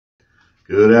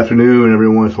Good afternoon,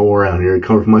 everyone. It's all around here.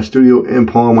 Coming from my studio in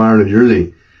Palmyra, New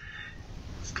Jersey.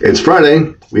 It's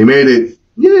Friday. We made it.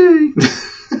 Yay!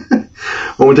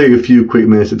 I want to take a few quick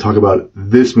minutes to talk about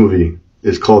this movie.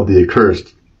 It's called The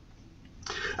Accursed.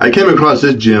 I came across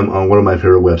this gem on one of my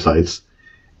favorite websites,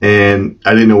 and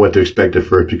I didn't know what to expect at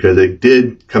first because it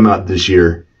did come out this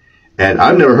year, and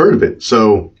I've never heard of it.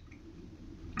 So,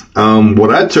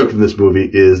 what I took from this movie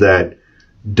is that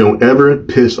don't ever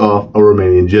piss off a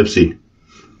Romanian gypsy.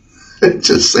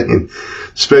 Just saying.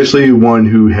 Especially one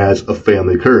who has a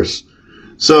family curse.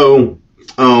 So,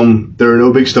 there are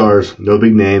no big stars, no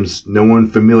big names, no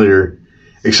one familiar,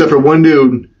 except for one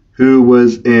dude who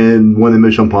was in one of the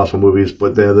Mission Impossible movies,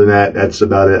 but other than that, that's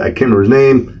about it. I can't remember his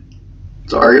name.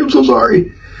 Sorry, I'm so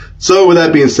sorry. So, with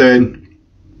that being said,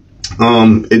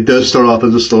 it does start off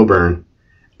as a slow burn.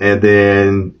 And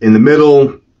then, in the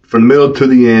middle, from the middle to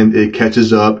the end, it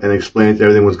catches up and explains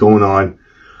everything what's going on.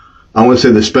 I want to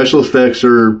say the special effects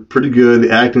are pretty good.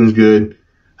 The acting is good.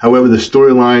 However, the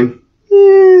storyline,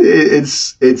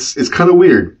 it's kind of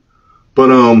weird. But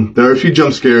there are a few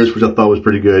jump scares, which I thought was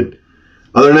pretty good.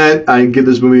 Other than that, I give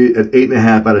this movie an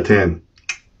 8.5 out of 10.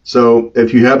 So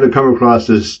if you happen to come across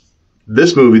this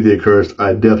movie, The Accursed,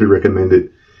 I definitely recommend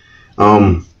it.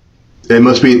 It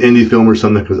must be an indie film or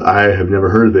something because I have never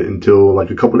heard of it until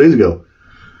like a couple days ago.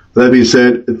 That being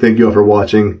said, thank you all for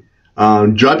watching.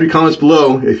 Drop your comments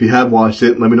below if you have watched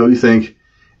it. Let me know what you think.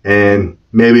 And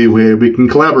maybe we can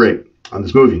collaborate on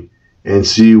this movie and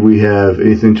see if we have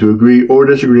anything to agree or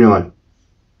disagree on.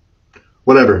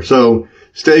 Whatever. So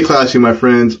stay classy, my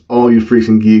friends. All you freaks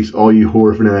and geeks, all you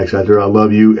horror fanatics out there, I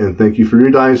love you. And thank you for your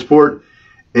dying support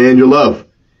and your love.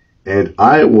 And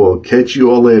I will catch you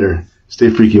all later.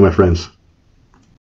 Stay freaky, my friends.